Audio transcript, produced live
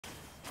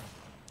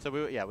So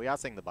we are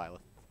seeing the Byleth.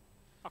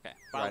 Okay.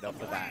 Right off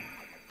the bat.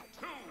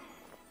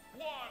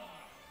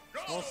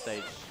 Small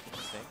stage,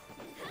 interesting.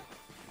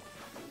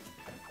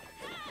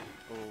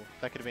 Ooh,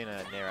 that could have been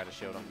a nair out of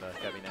shield on the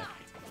Kirby nair.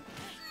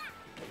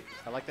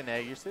 I like the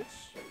nair usage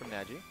from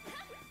Nadgey.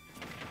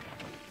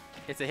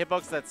 It's a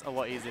hitbox that's a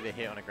lot easier to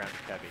hit on a ground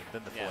Kirby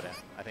than the forward air.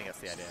 I think that's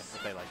the idea,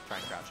 if they like try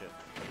and crouch it.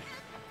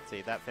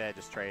 See, that fair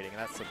just trading, and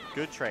that's a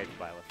good trade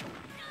for Byleth.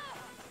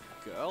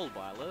 Girl,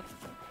 Byleth.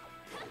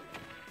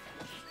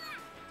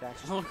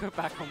 I'll go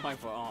back on my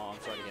phone. Oh,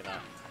 I'm sorry to hear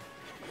that.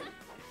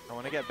 I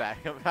want to get back.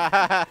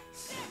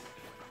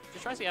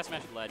 Just tries the S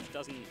smash ledge,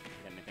 doesn't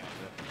get anything out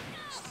of it.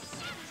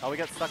 Oh, we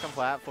got stuck on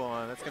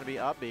platform. That's going to be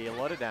up B, a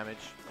lot of damage.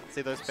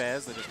 See those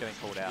pairs? They're just getting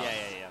called out.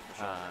 Yeah, for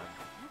sure.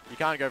 You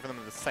can't go for them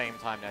at the same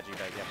time Nadgey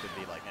does. You have to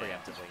be like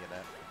preemptively get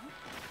there.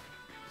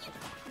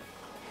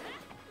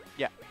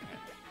 Yeah.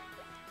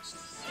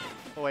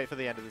 We'll wait for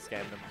the end of this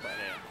game then.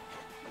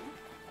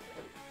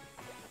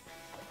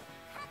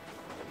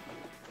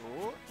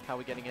 Ooh, how are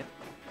we getting in?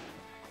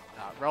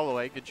 Roll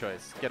away, good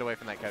choice. Get away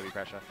from that Kirby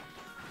pressure.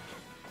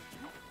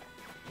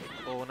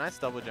 Oh, nice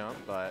double jump,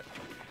 but...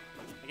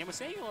 Again, we're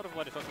seeing a lot of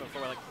what I talked about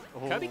before, like,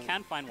 Kirby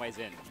can find ways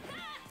in.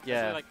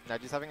 Yeah, like,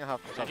 Nadgey's having a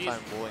tough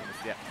time walling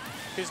this, yeah.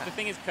 Because the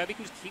thing is, Kirby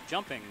can just keep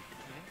jumping,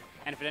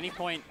 and if at any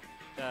point,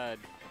 like,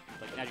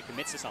 Nadgey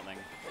commits to something,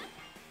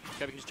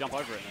 Kirby can just jump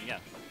over it, and then,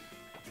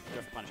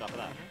 go for punish after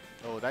that.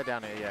 Oh, that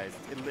down air, yeah.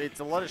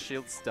 It's a lot of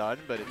shield stun,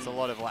 but it's a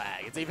lot of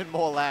lag. It's even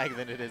more lag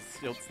than it is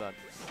shield stun.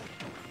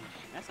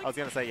 I was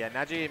going to say, yeah,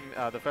 Nadgey,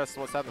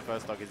 what's happened the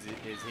first stock is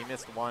he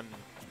missed one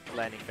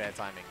landing fair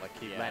timing. Like,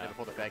 he landed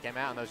before the fair came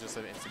out, and that was just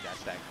an instant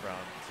dash attack from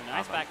It's a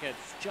nice back edge,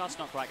 just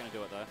not quite going to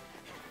do it, though.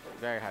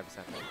 Very high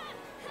percent.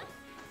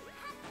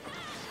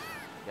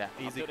 Yeah,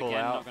 easy call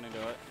again, out. Not going to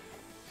do it.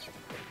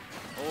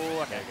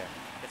 Oh, okay.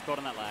 It's caught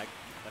on that lag.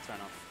 That's fair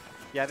enough.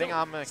 Yeah, I think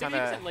Arma kind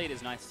of... lead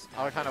is nice.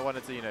 I kind of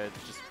wanted to, you know,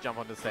 just jump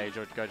onto the stage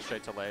or go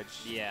straight to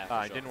ledge. Yeah,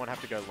 I didn't want to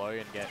have to go low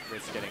and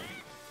risk getting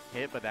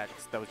hit, but that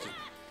was just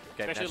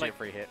getting actually a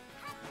free hit.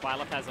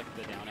 Byleth has like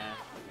the down air,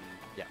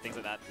 and things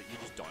like that you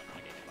just don't want to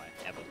get hit by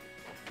ever.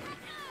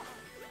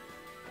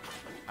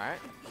 All right.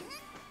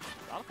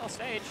 Byleth off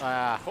stage.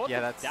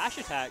 Yeah, that's dash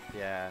attack.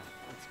 Yeah,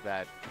 that's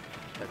bad.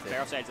 That's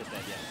fair off stage is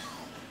dead.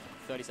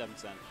 Yeah,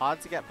 37%.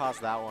 Hard to get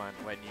past that one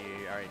when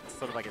you are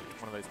sort of like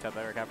one of those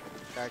tether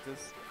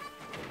characters.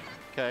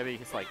 Kirby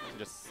is like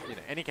just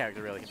any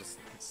character really can just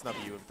snub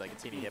you with like a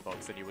teeny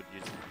hitbox, and you would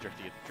just drift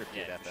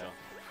your death there.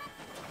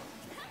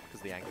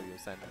 Because the angle you'll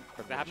send.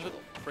 That happens with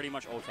pretty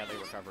much all tether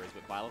recoveries,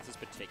 but Byleth is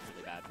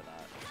particularly bad for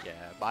that. Yeah,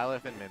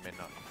 Byleth and Min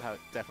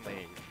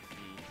definitely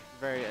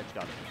very edge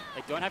guarded.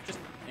 They don't have just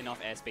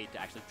enough airspeed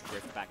to actually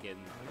drift back in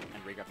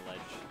and re-grab the ledge.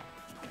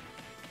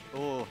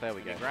 Oh, there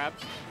we go. Grab,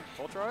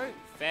 full throw,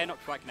 fair,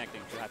 not quite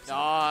connecting.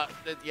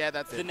 Yeah,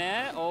 that's it. The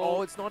nair,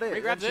 oh, it's not it.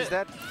 Re-grabs it.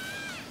 Dead.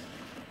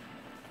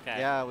 Okay.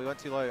 Yeah, we went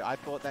too low. I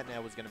thought that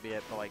nair was going to be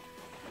it for like,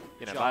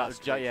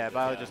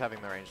 Byleth just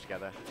having the range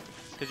together.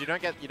 Because you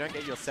don't get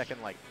your second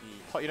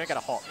you don't get a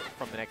hop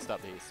from the next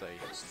up piece, so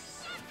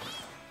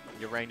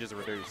your range is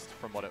reduced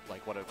from what it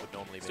would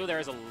normally be. Still, there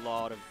is a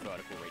lot of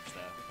vertical reach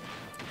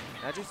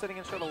there. Nadgey's sitting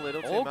in shot a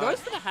little too much. Oh, goes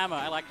for the hammer.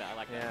 I like that.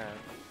 Yeah.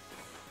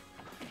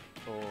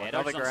 Oh,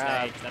 another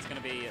grab. Stage. That's going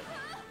to be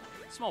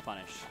a small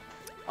punish.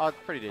 Oh, it's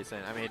pretty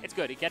decent. I mean, it's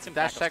good. It gets him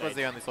dash back attack was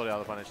the only sort of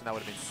other punish, and that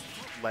would have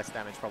been less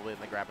damage probably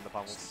than the grab and the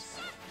pummel.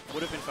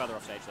 Would have been further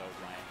off stage though, was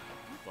my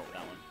thought with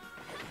that one.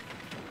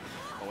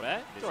 Hold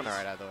it. Doing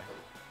alright either way.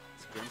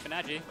 Scream for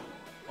Nadgey.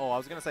 Oh, I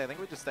was going to say, I think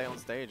we just stay on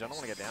stage. I don't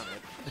want to get down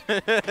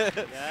yet.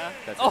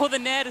 Yeah. The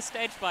nair to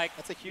stage spike.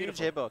 That's a huge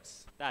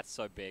hitbox. That's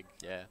so big.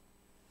 Yeah.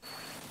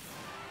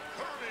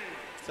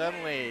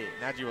 Certainly,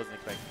 Nadgey wasn't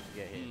expecting to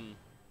get hit in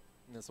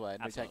this way.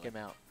 No tech came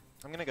out.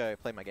 I'm going to go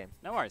play my game.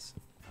 No worries.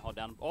 Hold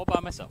down all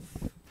by myself.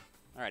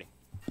 Alrighty.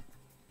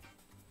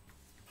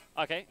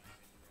 Okay.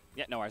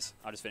 Yeah, no worries.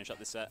 I'll just finish up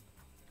this set.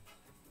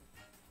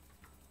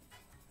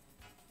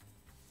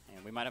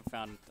 And we might have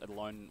found a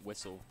lone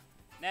whistle.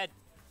 Ned,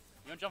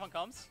 you want to jump on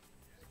comms?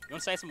 You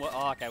want to say some words?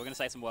 Oh, okay, we're going to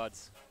say some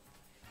words.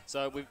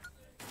 So we've...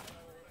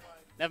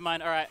 Never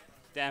mind. Alright.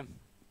 Damn.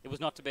 It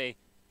was not to be.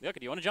 Lyoka,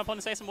 do you want to jump on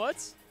and say some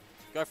words?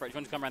 Go for it. Do you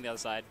want to come around the other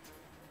side?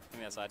 Come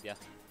the other side, yeah.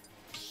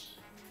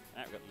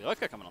 Alright, we've got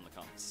Lyoka coming on the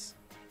comms.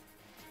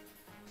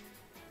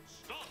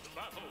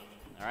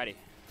 Alrighty.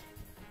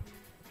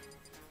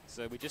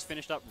 So we just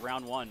finished up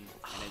round 1,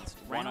 and it's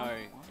 1-0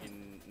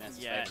 in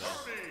Ness's favor.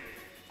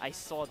 I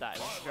saw that.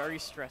 It was very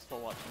stressful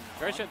watching that.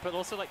 Very stressful, but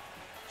also like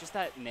just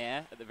that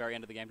nair at the very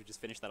end of the game to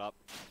just finish that up.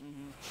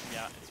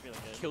 Yeah, it's really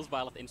good. Kills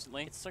Byleth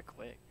instantly. It's so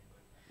quick.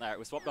 Alright,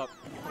 we swapped up.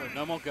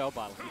 No more girl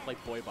Byleth. We play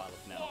boy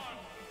Byleth now.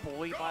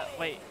 Boy Byleth?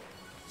 Wait.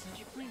 Wasn't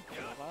you playing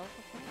girl Byleth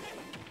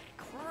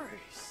before?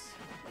 Gross.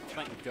 I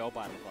playing girl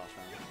Byleth last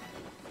round.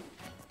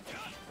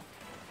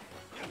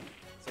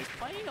 So he's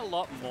playing a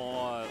lot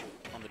more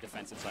on the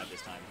defensive side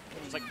this time.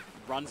 Just like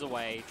runs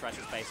away, tries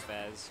to space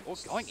fairs. Or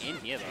going in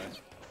here though.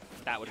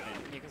 That would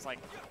have been, because like,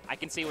 I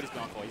can see what he's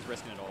going for. He's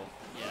risking it all.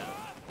 Yeah.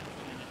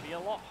 And it'd be a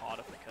lot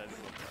harder for Kirby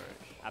to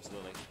approach.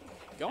 Absolutely.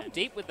 Going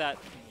deep with that.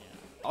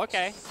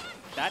 Okay.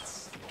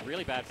 That's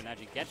really bad for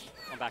Nadgey. Get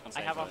on back on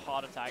stage. I have a though.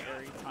 heart attack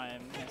every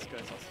time Ness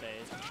goes off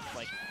stage.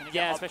 Like, can you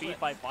Yeah, get especially upbeat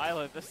by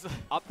Byleth? This is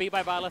Up B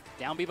by Byleth,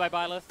 down B by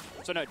Byleth.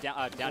 So no, down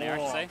air, I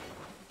should say.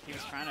 He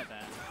was trying it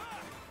there.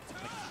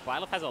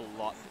 Byleth has a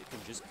lot. It can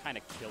just kind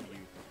of kill you.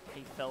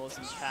 Hey fellas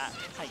in chat,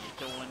 how you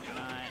doing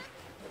tonight?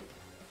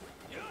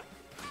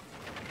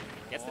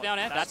 Gets the down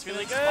air. That's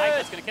really gonna good. spike.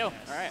 That's gonna kill.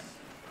 Yes. All right.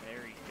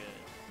 Very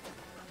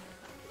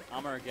good.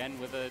 Arma again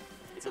with a.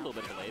 It's a little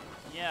bit of a lead.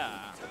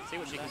 Yeah. See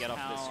what she can get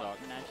off this stock.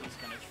 Nadgey's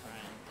gonna try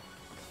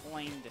and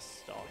claim this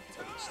stock.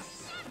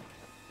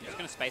 Just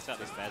gonna space out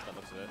this phase by the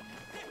looks of it.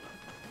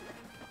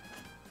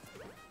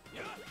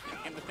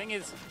 And the thing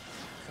is,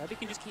 Kirby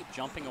can just keep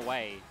jumping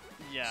away.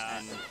 Yeah.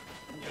 And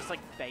just like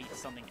bait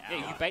something out.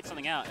 yeah, you bait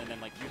something out, and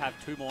then like you have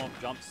 2 more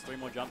jumps, 3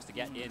 more jumps to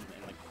get in and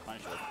like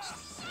punish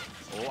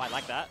it. Oh, I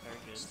like that. Very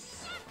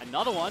good.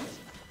 Another one.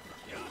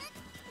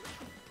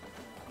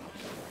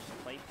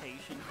 Play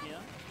patient here.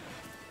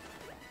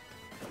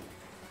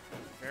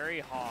 Very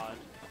hard.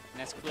 And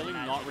that's clearly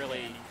not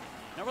really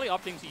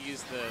opting to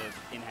use the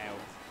inhale.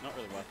 Not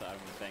really worth it, I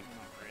don't think.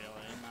 Not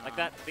really. Nah. Like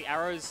that, the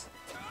arrows,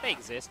 they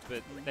exist,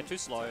 but they're too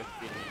slow.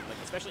 Like,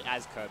 especially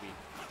as Kirby,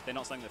 they're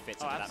not something that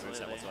fits into that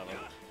moveset absolutely. whatsoever.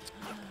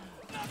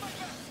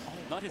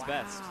 Not his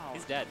best.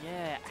 He's dead.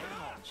 Yeah,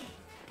 ouch.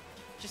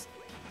 Just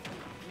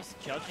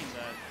misjudging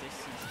the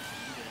distance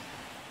needed.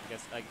 I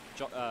guess like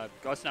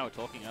Ghost and I were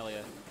talking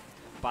earlier.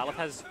 Byleth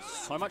has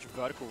so much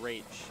vertical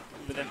reach,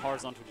 but then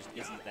horizontal just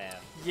isn't there.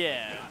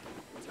 Yeah.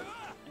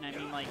 And I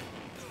mean, like,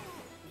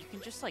 you can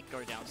just like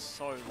go down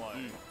so low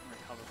and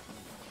recover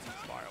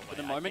from far away. But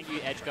the moment you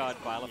edge guard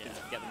Byleth Yeah.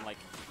 and get them like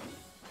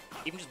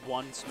even just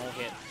one small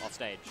hit off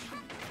stage,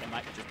 they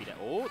might just be dead.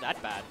 Oh, that's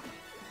bad.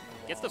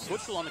 Gets the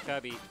footstool on the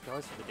Kirby,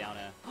 goes for the down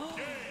air.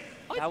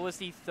 That was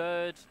the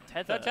third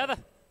tether. Third tether.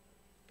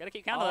 Gotta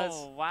keep count of those.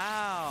 Oh,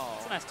 wow.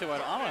 That's a nice 2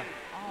 out of Arma.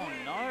 Oh,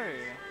 no.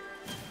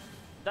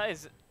 That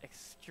is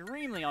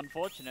extremely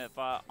unfortunate,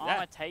 but Yeah.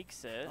 Arma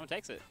takes it Arma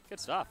takes it. Good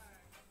stuff.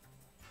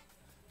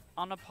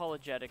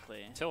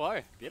 unapologetically.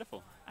 2-0.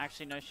 Beautiful.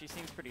 Actually, no, she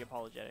seems pretty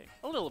apologetic.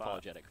 A little But,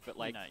 apologetic, but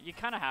like, you know, you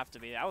kind of have to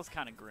be. That was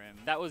kind of grim.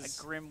 that was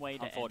a grim way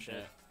to unfortunate.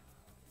 end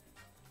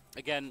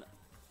Again,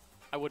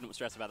 I wouldn't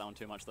stress about that one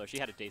too much though. She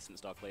had a decent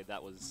stock lead.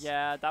 That was it.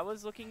 Yeah, that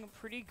was looking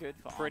pretty good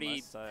for Pretty-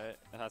 Arma,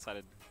 so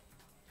hard-sided.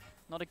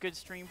 not a good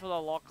stream for the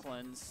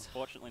Lachlan's.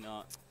 Fortunately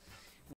not.